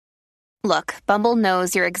Look, Bumble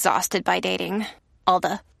knows you're exhausted by dating. All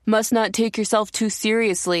the must not take yourself too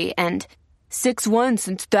seriously and 6'1"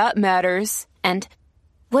 since that matters. And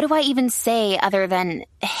what do I even say other than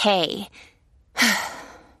hey?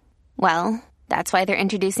 Well, that's why they're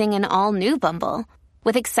introducing an all-new Bumble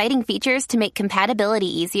with exciting features to make compatibility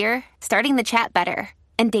easier, starting the chat better,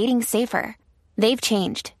 and dating safer. They've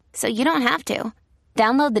changed, so you don't have to.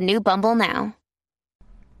 Download the new Bumble now.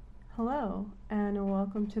 Hello, and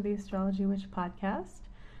welcome to the Astrology Witch podcast.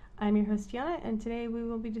 I'm your host, Yana, and today we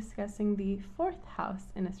will be discussing the fourth house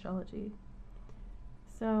in astrology.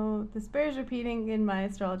 So this bears repeating in my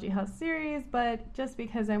astrology house series, but just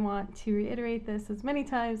because I want to reiterate this as many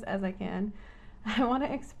times as I can, I want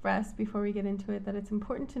to express before we get into it that it's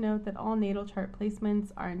important to note that all natal chart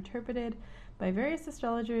placements are interpreted by various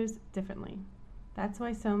astrologers differently. That's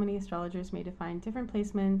why so many astrologers may define different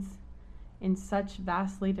placements in such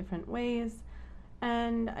vastly different ways,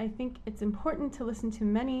 and I think it's important to listen to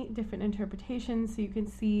many different interpretations so you can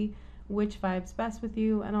see which vibes best with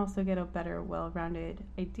you and also get a better, well-rounded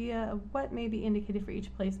idea of what may be indicated for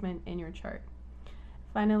each placement in your chart.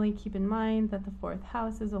 Finally, keep in mind that the fourth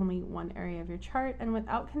house is only one area of your chart, and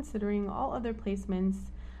without considering all other placements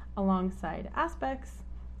alongside aspects,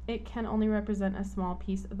 it can only represent a small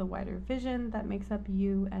piece of the wider vision that makes up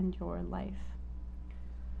you and your life.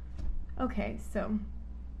 Okay, so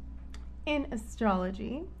in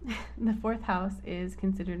astrology, the fourth house is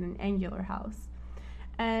considered an angular house,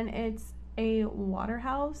 and it's a water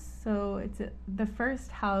house, so it's the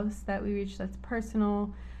first house that we reach that's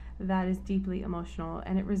personal, that is deeply emotional,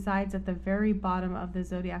 and it resides at the very bottom of the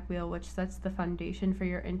zodiac wheel, which sets the foundation for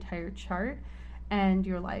your entire chart and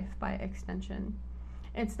your life by extension.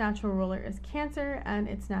 Its natural ruler is Cancer, and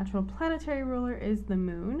its natural planetary ruler is the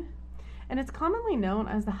moon. And it's commonly known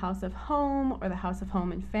as the house of home, or the house of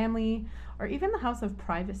home and family, or even the house of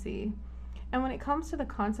privacy. And when it comes to the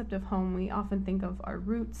concept of home, we often think of our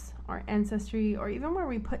roots, our ancestry, or even where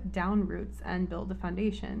we put down roots and build a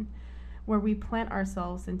foundation, where we plant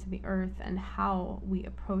ourselves into the earth and how we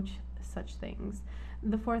approach such things.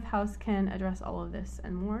 The fourth house can address all of this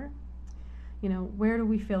and more. Where do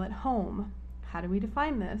we feel at home? How do we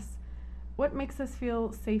define this? What makes us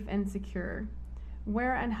feel safe and secure?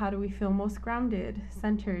 Where and how do we feel most grounded,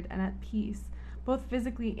 centered, and at peace, both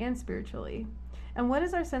physically and spiritually? And what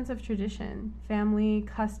is our sense of tradition, family,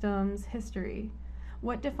 customs, history?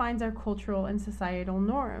 What defines our cultural and societal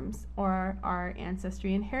norms, or our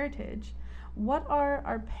ancestry and heritage? What are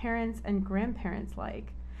our parents and grandparents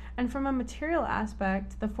like? And from a material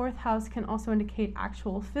aspect, the fourth house can also indicate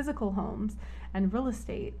actual physical homes and real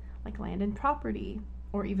estate, like land and property,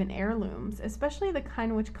 or even heirlooms, especially the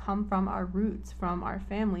kind which come from our roots, from our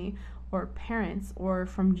family or parents, or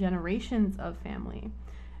from generations of family.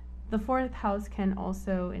 The fourth house can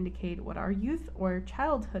also indicate what our youth or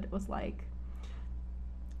childhood was like.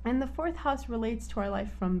 And the fourth house relates to our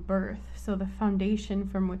life from birth, so the foundation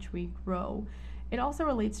from which we grow. It also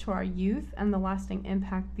relates to our youth and the lasting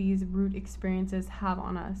impact these root experiences have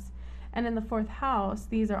on us. And in the fourth house,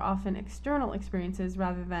 these are often external experiences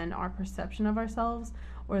rather than our perception of ourselves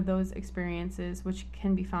or those experiences which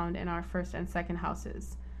can be found in our first and second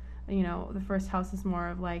houses. The first house is more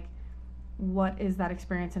of like, what is that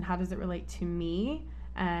experience and how does it relate to me?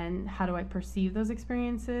 And how do I perceive those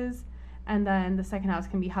experiences? And then the second house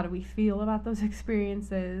can be, how do we feel about those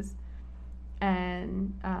experiences?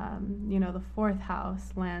 And, the fourth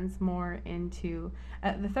house lands more into,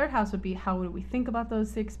 the third house would be, how do we think about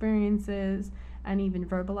those experiences and even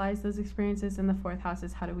verbalize those experiences? And the fourth house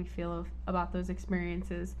is, how do we feel about those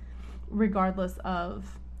experiences, regardless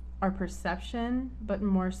of our perception, but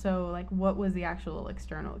more so like, what was the actual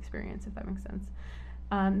external experience, if that makes sense.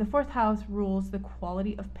 The fourth house rules the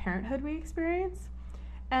quality of parenthood we experience.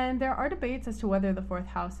 And there are debates as to whether the fourth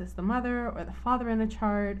house is the mother or the father in the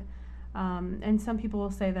chart. And some people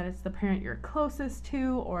will say that it's the parent you're closest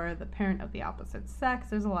to or the parent of the opposite sex.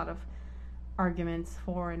 There's a lot of arguments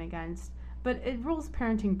for and against, but it rules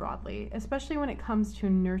parenting broadly, especially when it comes to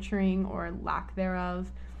nurturing or lack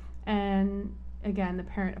thereof. And again, the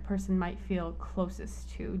parent a person might feel closest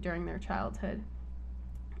to during their childhood.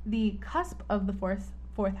 The cusp of the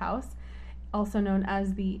fourth house, also known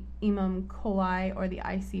as the Imam Coli or the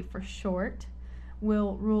IC for short,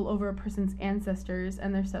 will rule over a person's ancestors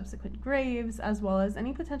and their subsequent graves, as well as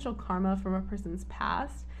any potential karma from a person's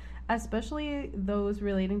past, especially those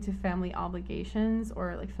relating to family obligations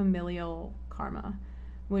or like familial karma,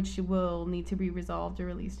 which will need to be resolved or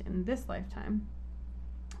released in this lifetime.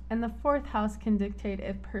 And the fourth house can dictate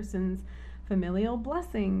if persons familial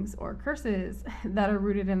blessings or curses that are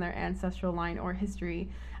rooted in their ancestral line or history.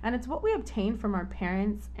 And it's what we obtain from our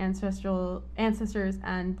parents, ancestors,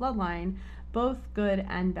 and bloodline, both good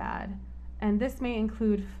and bad. And this may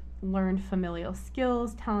include learned familial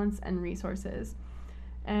skills, talents, and resources.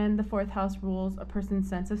 And the fourth house rules a person's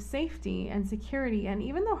sense of safety and security, and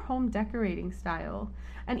even their home decorating style,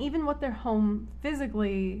 and even what their home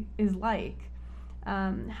physically is like.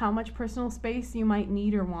 How much personal space you might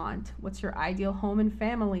need or want, what's your ideal home and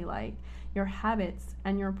family like, your habits,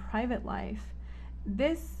 and your private life.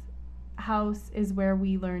 This house is where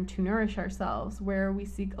we learn to nourish ourselves, where we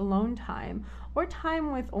seek alone time or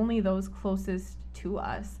time with only those closest to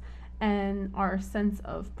us, and our sense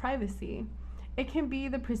of privacy. It can be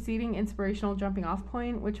the preceding inspirational jumping off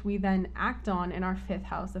point, which we then act on in our fifth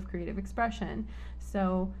house of creative expression.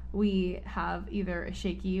 So we have either a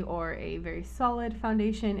shaky or a very solid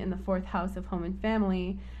foundation in the fourth house of home and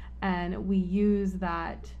family, and we use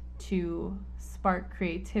that to spark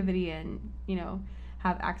creativity and,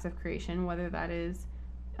 have acts of creation, whether that is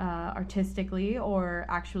artistically or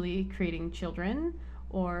actually creating children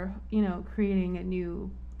or, creating a new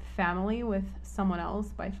family with someone else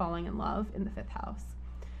by falling in love in the fifth house.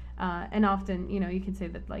 And often, you can say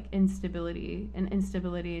that like instability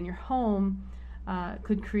in your home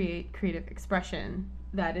could create creative expression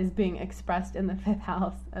that is being expressed in the fifth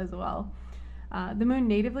house as well. The moon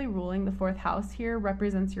natively ruling the fourth house here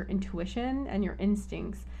represents your intuition and your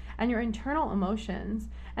instincts and your internal emotions,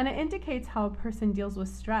 and it indicates how a person deals with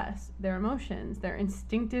stress, their emotions, their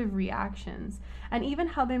instinctive reactions, and even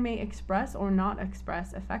how they may express or not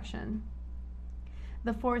express affection.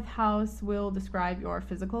 The fourth house will describe your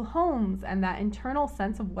physical homes and that internal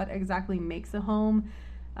sense of what exactly makes a home,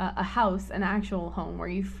 a house, an actual home, where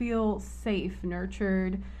you feel safe,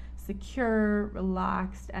 nurtured, secure,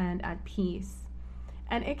 relaxed, and at peace.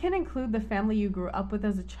 And it can include the family you grew up with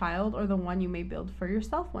as a child or the one you may build for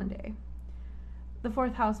yourself one day. The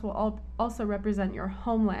fourth house will also represent your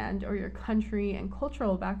homeland or your country and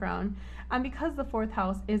cultural background. And because the fourth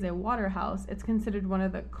house is a water house, it's considered one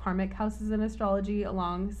of the karmic houses in astrology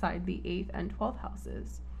alongside the 8th and 12th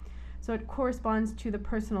houses. So it corresponds to the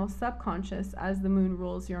personal subconscious as the moon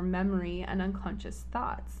rules your memory and unconscious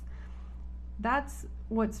thoughts. That's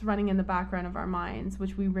what's running in the background of our minds,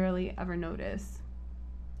 which we rarely ever notice.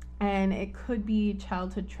 And it could be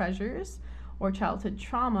childhood treasures or childhood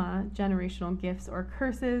trauma, generational gifts or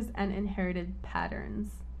curses, and inherited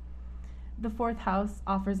patterns. The fourth house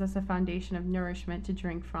offers us a foundation of nourishment to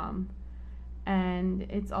drink from. And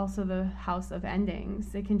it's also the house of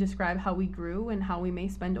endings. It can describe how we grew and how we may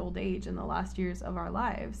spend old age in the last years of our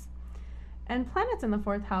lives. And planets in the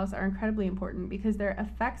fourth house are incredibly important because their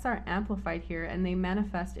effects are amplified here and they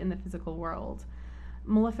manifest in the physical world.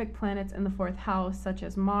 Malefic planets in the fourth house, such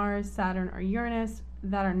as Mars, Saturn, or Uranus,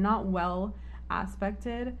 that are not well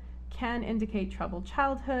aspected, can indicate troubled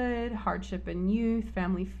childhood, hardship in youth,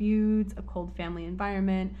 family feuds, a cold family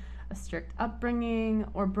environment, a strict upbringing,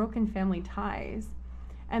 or broken family ties.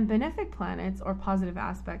 And benefic planets, or positive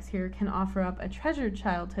aspects here, can offer up a treasured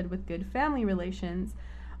childhood with good family relations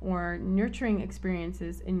or nurturing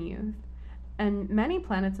experiences in youth. And many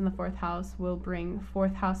planets in the fourth house will bring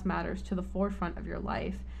fourth house matters to the forefront of your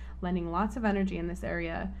life, lending lots of energy in this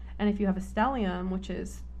area. And if you have a stellium, which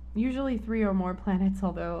is usually 3 or more planets,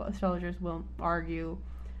 although astrologers will argue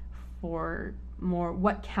for more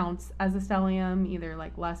what counts as a stellium, either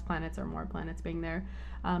like less planets or more planets being there,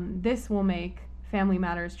 this will make family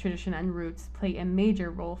matters, tradition, and roots play a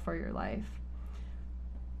major role for your life.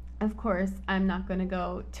 Of course, I'm not going to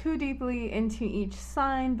go too deeply into each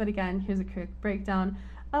sign, but again, here's a quick breakdown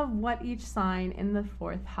of what each sign in the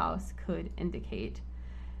fourth house could indicate.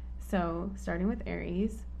 So, starting with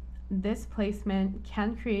Aries, this placement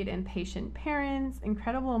can create impatient parents,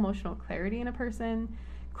 incredible emotional clarity in a person,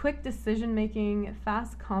 quick decision making,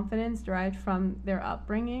 fast confidence derived from their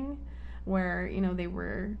upbringing, where they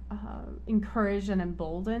were encouraged and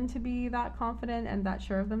emboldened to be that confident and that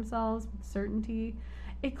sure of themselves with certainty.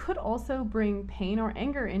 It could also bring pain or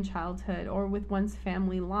anger in childhood or with one's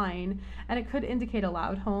family line, and it could indicate a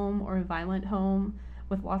loud home or a violent home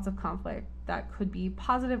with lots of conflict that could be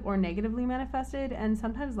positive or negatively manifested and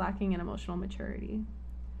sometimes lacking in emotional maturity.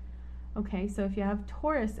 Okay, so if you have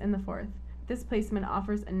Taurus in the fourth, this placement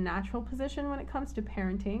offers a natural position when it comes to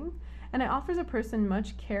parenting, and it offers a person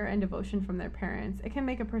much care and devotion from their parents. It can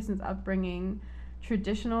make a person's upbringing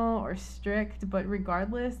traditional or strict, but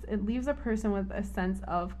regardless, it leaves a person with a sense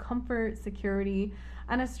of comfort, security,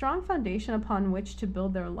 and a strong foundation upon which to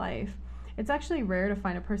build their life. It's actually rare to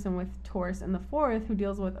find a person with Taurus in the fourth who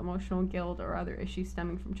deals with emotional guilt or other issues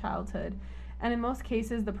stemming from childhood. And in most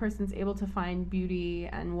cases, the person's able to find beauty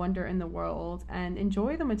and wonder in the world and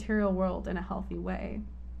enjoy the material world in a healthy way.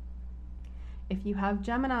 If you have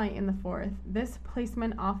Gemini in the fourth, this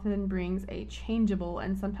placement often brings a changeable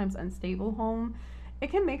and sometimes unstable home.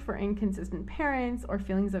 It can make for inconsistent parents or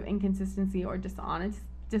feelings of inconsistency or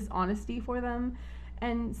dishonesty for them.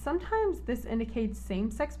 And sometimes this indicates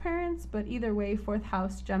same-sex parents, but either way, fourth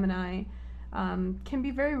house Gemini can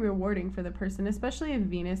be very rewarding for the person, especially if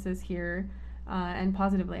Venus is here and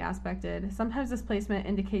positively aspected. Sometimes this placement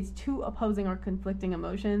indicates two opposing or conflicting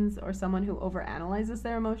emotions, or someone who overanalyzes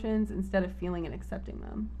their emotions instead of feeling and accepting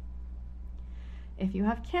them. If you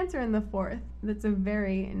have Cancer in the fourth, that's a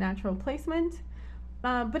very natural placement,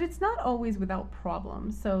 but it's not always without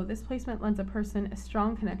problems. So this placement lends a person a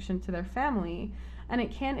strong connection to their family, and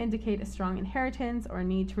it can indicate a strong inheritance or a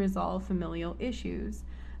need to resolve familial issues.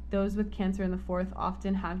 Those with Cancer in the fourth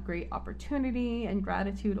often have great opportunity and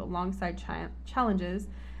gratitude alongside challenges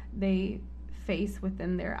they face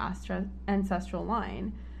within their ancestral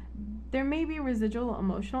line. There may be residual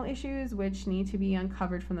emotional issues which need to be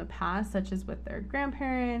uncovered from the past, such as with their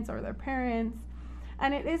grandparents or their parents.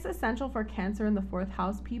 And it is essential for Cancer in the fourth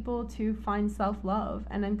house people to find self-love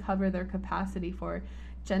and uncover their capacity for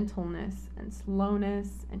gentleness and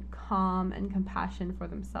slowness and calm and compassion for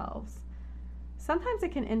themselves. Sometimes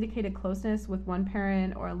it can indicate a closeness with one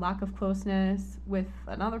parent or a lack of closeness with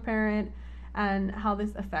another parent, and how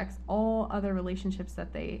this affects all other relationships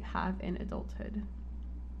that they have in adulthood.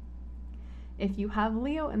 If you have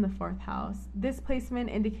Leo in the fourth house, this placement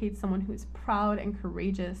indicates someone who is proud and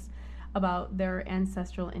courageous about their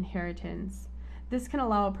ancestral inheritance. This can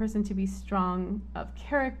allow a person to be strong of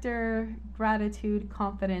character, gratitude,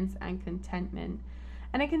 confidence, and contentment.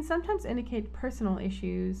 And it can sometimes indicate personal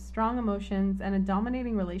issues, strong emotions, and a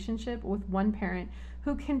dominating relationship with one parent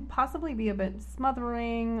who can possibly be a bit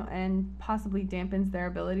smothering and possibly dampens their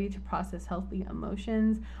ability to process healthy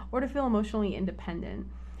emotions or to feel emotionally independent.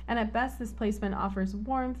 And at best, this placement offers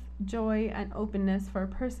warmth, joy, and openness for a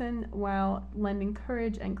person while lending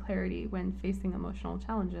courage and clarity when facing emotional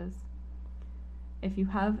challenges. If you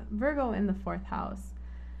have Virgo in the fourth house,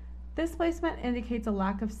 this placement indicates a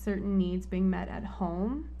lack of certain needs being met at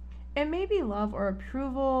home. It may be love or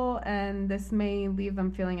approval, and this may leave them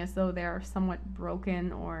feeling as though they are somewhat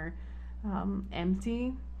broken or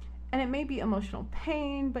empty. And it may be emotional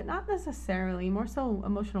pain, but not necessarily, more so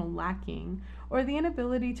emotional lacking, or the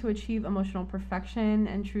inability to achieve emotional perfection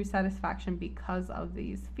and true satisfaction because of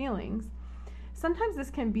these feelings. Sometimes this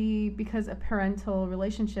can be because a parental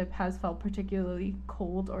relationship has felt particularly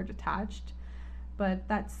cold or detached. But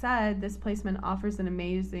that said, this placement offers an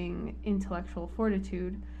amazing intellectual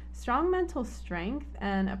fortitude, strong mental strength,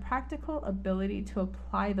 and a practical ability to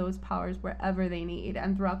apply those powers wherever they need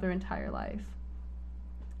and throughout their entire life.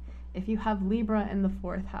 If you have Libra in the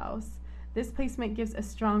fourth house, this placement gives a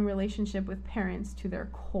strong relationship with parents to their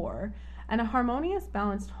core and a harmonious,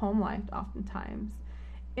 balanced home life oftentimes.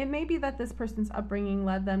 It may be that this person's upbringing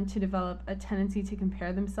led them to develop a tendency to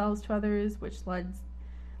compare themselves to others, which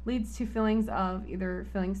leads to feelings of either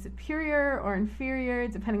feeling superior or inferior,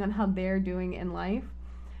 depending on how they're doing in life.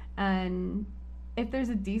 And if there's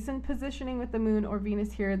a decent positioning with the moon or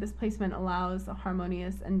Venus here, this placement allows a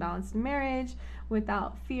harmonious and balanced marriage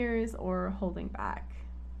without fears or holding back.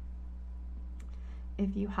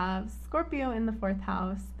 If you have Scorpio in the fourth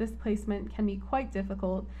house, this placement can be quite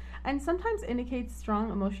difficult and sometimes indicates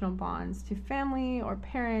strong emotional bonds to family or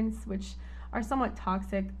parents, which are somewhat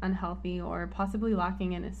toxic, unhealthy, or possibly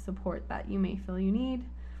lacking in a support that you may feel you need.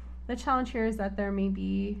 The challenge here is that there may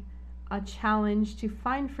be a challenge to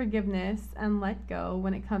find forgiveness and let go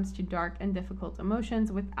when it comes to dark and difficult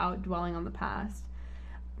emotions without dwelling on the past.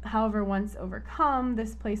 However, once overcome,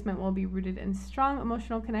 this placement will be rooted in strong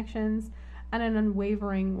emotional connections and an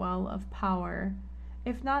unwavering well of power.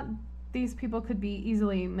 If not, these people could be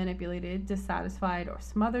easily manipulated, dissatisfied, or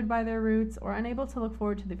smothered by their roots, or unable to look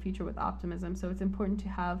forward to the future with optimism. So it's important to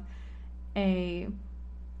have a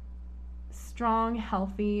strong,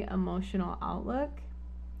 healthy emotional outlook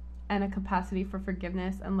and a capacity for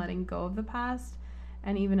forgiveness and letting go of the past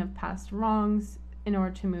and even of past wrongs in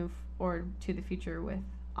order to move forward to the future with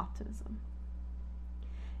optimism.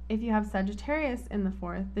 If you have Sagittarius in the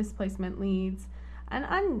fourth, this placement leads an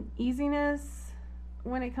uneasiness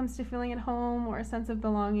when it comes to feeling at home or a sense of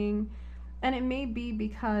belonging, and it may be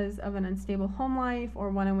because of an unstable home life or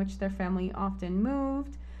one in which their family often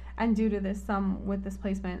moved, and due to this, some with this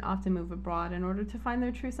placement often move abroad in order to find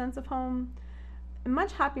their true sense of home.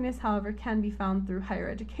 Much happiness, however, can be found through higher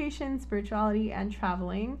education, spirituality, and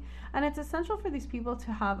traveling, and it's essential for these people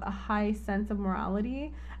to have a high sense of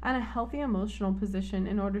morality and a healthy emotional position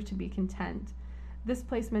in order to be content. This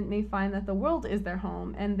placement may find that the world is their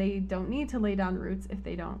home and they don't need to lay down roots if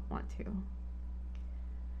they don't want to.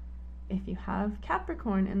 If you have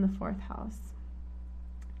Capricorn in the 4th house,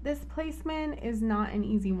 this placement is not an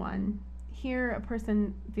easy one. Here, a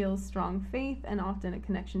person feels strong faith and often a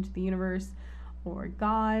connection to the universe or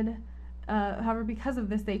God. However, because of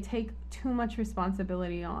this, they take too much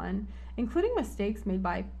responsibility on, including mistakes made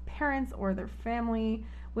by parents or their family,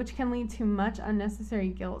 which can lead to much unnecessary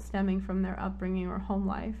guilt stemming from their upbringing or home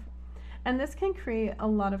life. And this can create a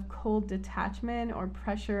lot of cold detachment or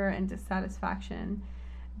pressure and dissatisfaction.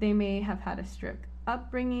 They may have had a strict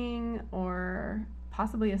upbringing or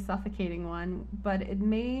possibly a suffocating one, but it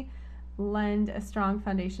may lend a strong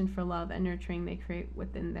foundation for love and nurturing they create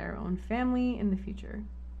within their own family in the future.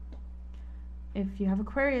 If you have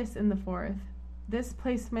Aquarius in the 4th, this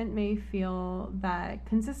placement may feel that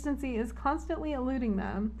consistency is constantly eluding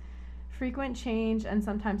them. Frequent change and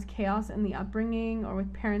sometimes chaos in the upbringing or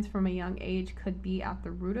with parents from a young age could be at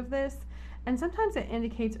the root of this, and sometimes it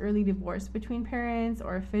indicates early divorce between parents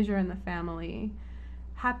or a fissure in the family.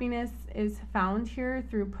 Happiness is found here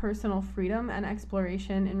through personal freedom and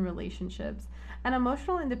exploration in relationships. And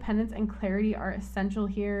emotional independence and clarity are essential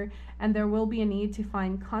here, and there will be a need to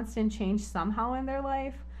find constant change somehow in their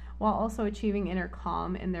life, while also achieving inner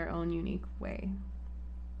calm in their own unique way.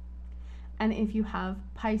 And if you have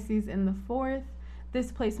Pisces in the 4th,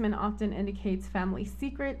 this placement often indicates family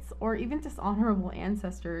secrets or even dishonorable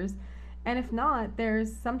ancestors. And if not,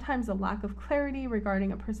 there's sometimes a lack of clarity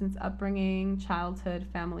regarding a person's upbringing, childhood,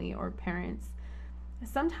 family, or parents.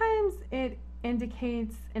 Sometimes it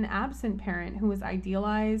indicates an absent parent who was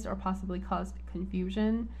idealized or possibly caused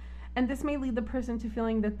confusion. And this may lead the person to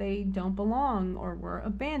feeling that they don't belong or were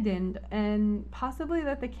abandoned, and possibly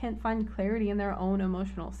that they can't find clarity in their own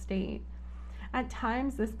emotional state. At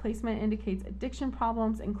times, this placement indicates addiction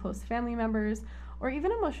problems in close family members, or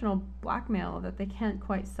even emotional blackmail that they can't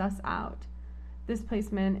quite suss out. This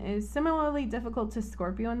placement is similarly difficult to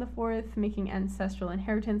Scorpio in the 4th, making ancestral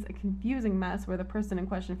inheritance a confusing mess where the person in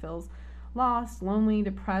question feels lost, lonely,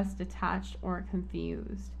 depressed, detached, or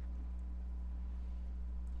confused.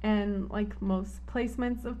 And like most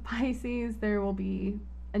placements of Pisces, there will be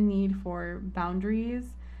a need for boundaries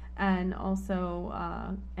and also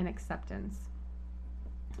an acceptance.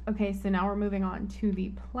 Okay, so now we're moving on to the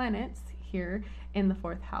planets here in the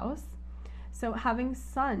 4th house. So having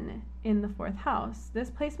Sun in the 4th house, this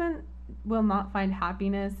placement will not find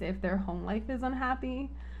happiness if their home life is unhappy.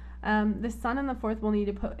 The Sun in the 4th will need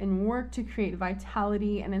to put in work to create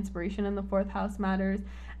vitality, and inspiration in the 4th house matters,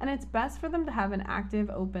 and it's best for them to have an active,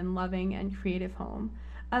 open, loving, and creative home.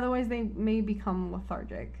 Otherwise, they may become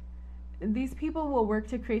lethargic. These people will work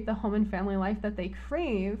to create the home and family life that they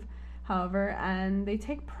crave, however, and they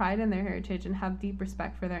take pride in their heritage and have deep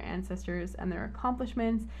respect for their ancestors and their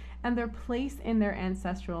accomplishments and their place in their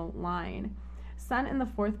ancestral line. Sun in the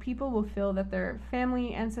 4th people will feel that their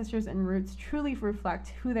family, ancestors, and roots truly reflect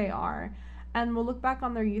who they are, and will look back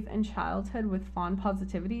on their youth and childhood with fond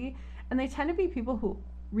positivity, and they tend to be people who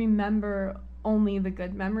remember only the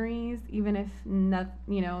good memories, even if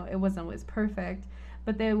it wasn't always perfect,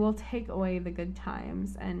 but they will take away the good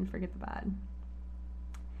times and forget the bad.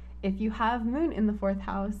 If you have Moon in the 4th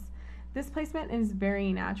house, this placement is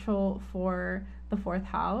very natural for the 4th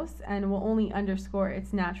house and will only underscore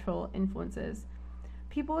its natural influences.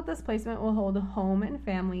 People with this placement will hold home and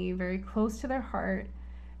family very close to their heart.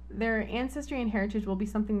 Their ancestry and heritage will be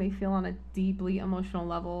something they feel on a deeply emotional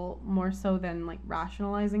level, more so than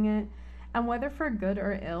rationalizing it. And whether for good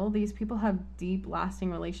or ill, these people have deep,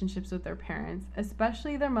 lasting relationships with their parents,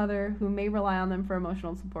 especially their mother, who may rely on them for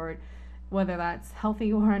emotional support, whether that's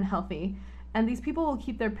healthy or unhealthy. And these people will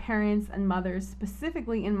keep their parents and mothers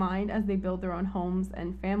specifically in mind as they build their own homes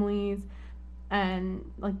and families, and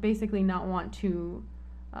basically not want to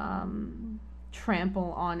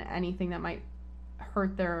trample on anything that might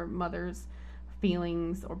hurt their mother's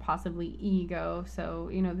feelings or possibly ego. So,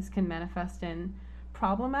 this can manifest in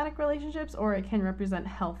problematic relationships, or it can represent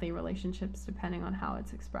healthy relationships depending on how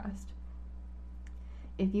it's expressed.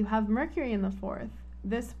 If you have Mercury in the 4th,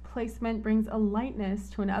 this placement brings a lightness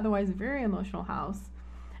to an otherwise very emotional house,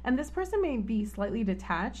 and this person may be slightly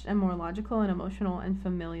detached and more logical in emotional and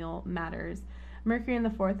familial matters. Mercury in the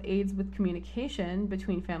 4th aids with communication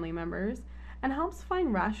between family members and helps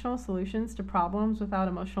find rational solutions to problems without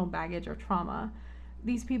emotional baggage or trauma.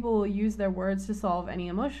 These people will use their words to solve any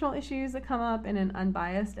emotional issues that come up in an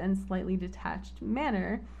unbiased and slightly detached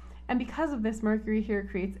manner, And because of this, Mercury here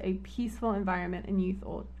creates a peaceful environment in youth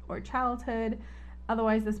or childhood.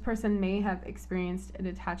 Otherwise, this person may have experienced a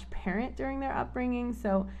detached parent during their upbringing,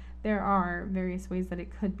 so there are various ways that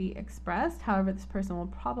it could be expressed. However, this person will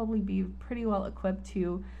probably be pretty well equipped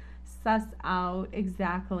to suss out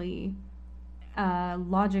exactly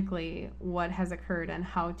logically what has occurred and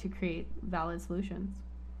how to create valid solutions.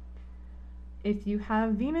 If you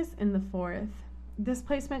have Venus in the fourth, this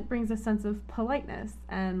placement brings a sense of politeness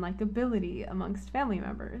and likability amongst family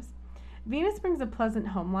members. Venus brings a pleasant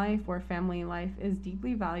home life where family life is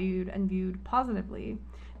deeply valued and viewed positively.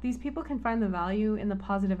 These people can find the value in the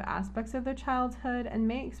positive aspects of their childhood and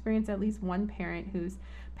may experience at least one parent who's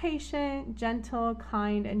patient, gentle,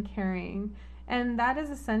 kind, and caring. And that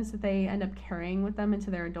is a sense that they end up carrying with them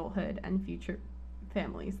into their adulthood and future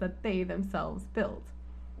families that they themselves build.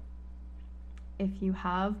 If you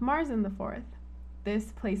have Mars in the fourth,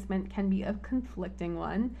 this placement can be a conflicting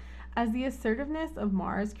one, as the assertiveness of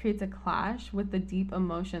Mars creates a clash with the deep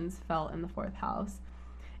emotions felt in the fourth house.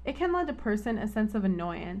 It can lend a person a sense of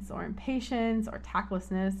annoyance or impatience or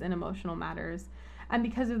tactlessness in emotional matters. And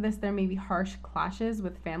because of this, there may be harsh clashes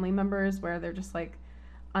with family members where they're just like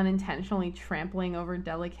unintentionally trampling over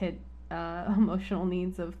delicate emotional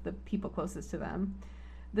needs of the people closest to them.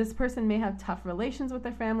 This person may have tough relations with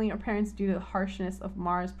their family or parents due to the harshness of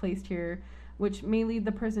Mars placed here, which may lead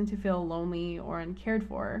the person to feel lonely or uncared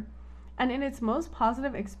for. And in its most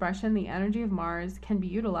positive expression, the energy of Mars can be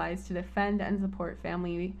utilized to defend and support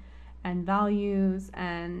family and values,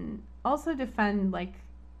 and also defend like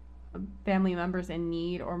family members in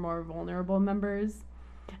need or more vulnerable members.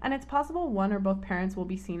 And it's possible one or both parents will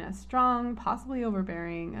be seen as strong, possibly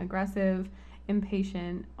overbearing, aggressive,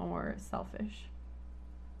 impatient, or selfish.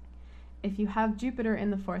 If you have Jupiter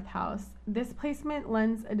in the fourth house, this placement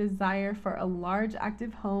lends a desire for a large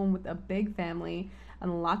active home with a big family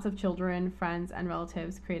and lots of children, friends, and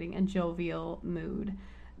relatives, creating a jovial mood.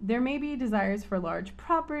 There may be desires for large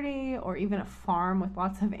property or even a farm with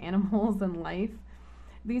lots of animals and life.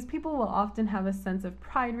 These people will often have a sense of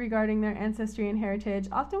pride regarding their ancestry and heritage,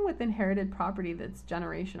 often with inherited property that's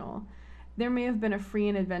generational. There may have been a free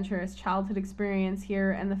and adventurous childhood experience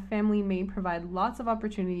here, and the family may provide lots of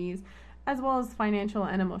opportunities as well as financial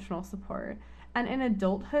and emotional support. And in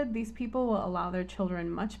adulthood, these people will allow their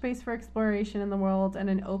children much space for exploration in the world and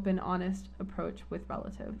an open, honest approach with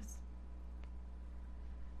relatives.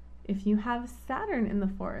 If you have Saturn in the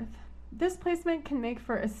fourth, this placement can make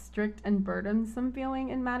for a strict and burdensome feeling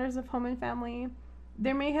in matters of home and family.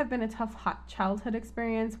 There may have been a tough childhood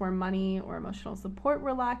experience where money or emotional support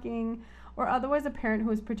were lacking, or otherwise a parent who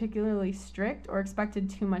was particularly strict or expected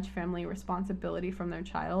too much family responsibility from their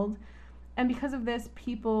child. And because of this,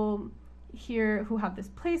 people here who have this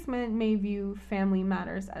placement may view family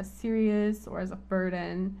matters as serious or as a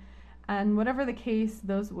burden. And whatever the case,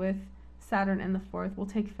 those with Saturn in the fourth will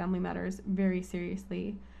take family matters very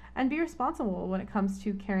seriously and be responsible when it comes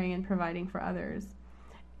to caring and providing for others.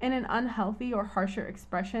 In an unhealthy or harsher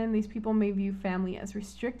expression, these people may view family as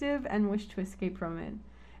restrictive and wish to escape from it.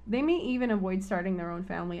 They may even avoid starting their own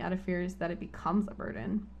family out of fears that it becomes a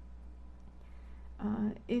burden.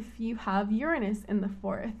 If you have Uranus in the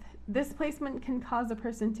fourth, this placement can cause a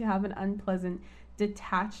person to have an unpleasant,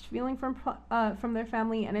 detached feeling from their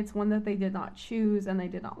family, and it's one that they did not choose and they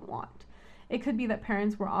did not want. It could be that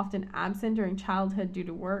parents were often absent during childhood due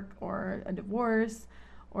to work or a divorce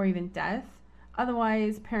or even death.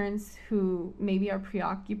 Otherwise, parents who maybe are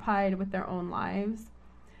preoccupied with their own lives.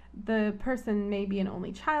 The person may be an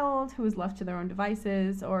only child who is left to their own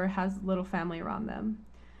devices or has little family around them.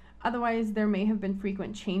 Otherwise, there may have been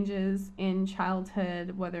frequent changes in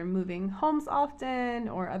childhood, whether moving homes often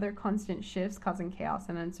or other constant shifts causing chaos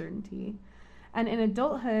and uncertainty. And in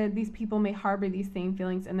adulthood, these people may harbor these same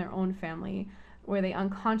feelings in their own family, where they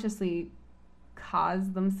unconsciously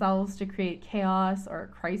cause themselves to create chaos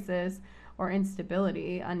or crisis or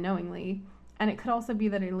instability unknowingly. And it could also be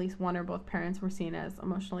that at least one or both parents were seen as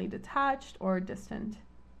emotionally detached or distant.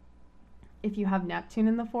 If you have Neptune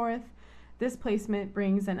in the fourth, this placement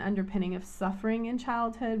brings an underpinning of suffering in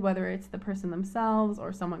childhood, whether it's the person themselves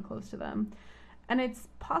or someone close to them. And it's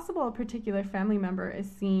possible a particular family member is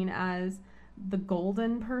seen as the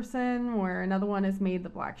golden person, where another one is made the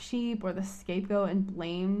black sheep or the scapegoat and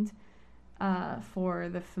blamed for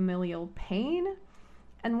the familial pain.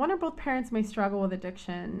 And one or both parents may struggle with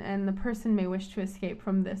addiction, and the person may wish to escape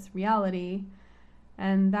from this reality.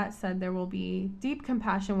 And that said, there will be deep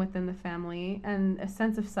compassion within the family and a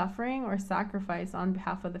sense of suffering or sacrifice on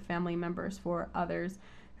behalf of the family members for others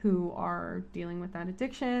who are dealing with that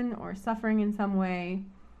addiction or suffering in some way.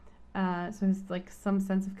 So it's like some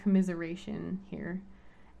sense of commiseration here.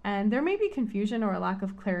 And there may be confusion or a lack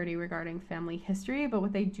of clarity regarding family history, but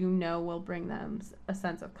what they do know will bring them a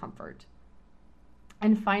sense of comfort.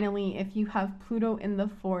 And finally, if you have Pluto in the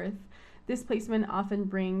fourth, this placement often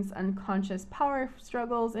brings unconscious power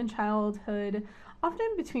struggles in childhood, often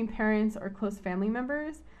between parents or close family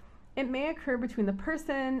members. It may occur between the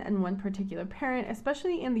person and one particular parent,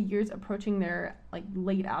 especially in the years approaching their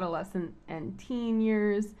late adolescent and teen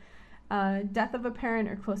years. Death of a parent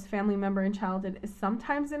or close family member in childhood is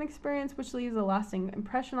sometimes an experience which leaves a lasting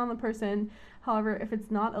impression on the person. However, if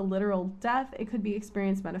it's not a literal death, it could be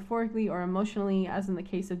experienced metaphorically or emotionally, as in the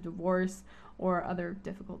case of divorce or other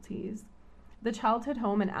difficulties. The childhood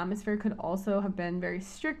home and atmosphere could also have been very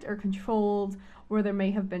strict or controlled, where there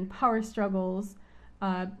may have been power struggles,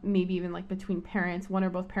 maybe even between parents. One or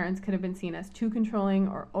both parents could have been seen as too controlling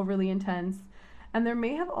or overly intense. And there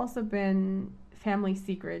may have also been family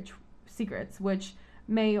secrets, which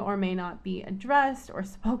may or may not be addressed or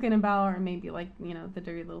spoken about, or maybe the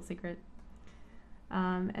dirty little secret.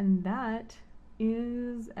 And that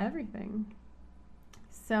is everything.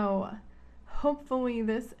 So hopefully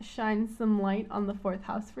this shines some light on the fourth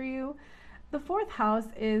house for you. The fourth house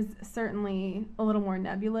is certainly a little more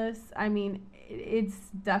nebulous. I mean, it's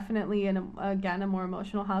definitely, again, a more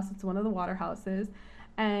emotional house. It's one of the water houses.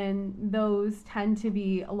 And those tend to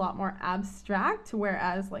be a lot more abstract,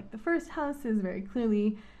 whereas the first house is very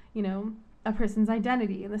clearly, a person's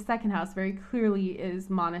identity. And the second house very clearly is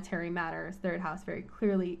monetary matters. Third house very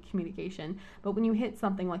clearly communication. But when you hit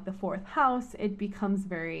something like the fourth house, it becomes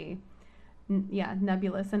very,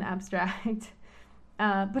 nebulous and abstract.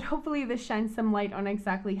 But hopefully this shines some light on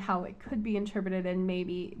exactly how it could be interpreted and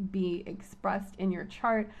maybe be expressed in your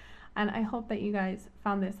chart. And I hope that you guys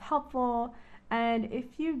found this helpful. And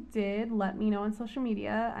if you did, let me know on social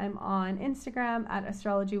media. I'm on Instagram at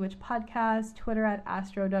Astrology Witch Podcast, Twitter at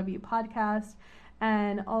AstroW Podcast,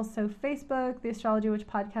 and also Facebook. The Astrology Witch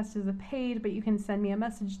Podcast is a paid, but you can send me a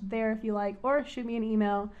message there if you like, or shoot me an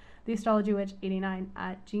email,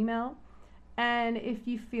 theastrologywitch89@gmail.com. And if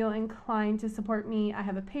you feel inclined to support me, I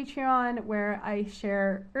have a Patreon where I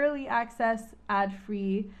share early access,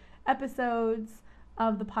 ad-free episodes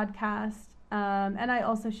of the podcast. And I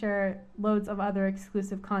also share loads of other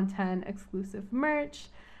exclusive content, exclusive merch,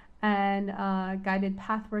 and guided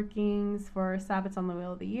path workings for Sabbats on the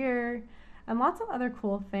Wheel of the Year, and lots of other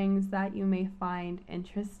cool things that you may find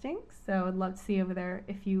interesting. So I'd love to see you over there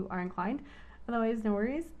if you are inclined. Otherwise, no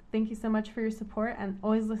worries. Thank you so much for your support and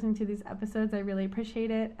always listening to these episodes. I really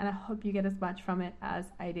appreciate it, and I hope you get as much from it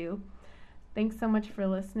as I do. Thanks so much for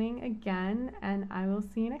listening again, and I will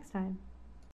see you next time.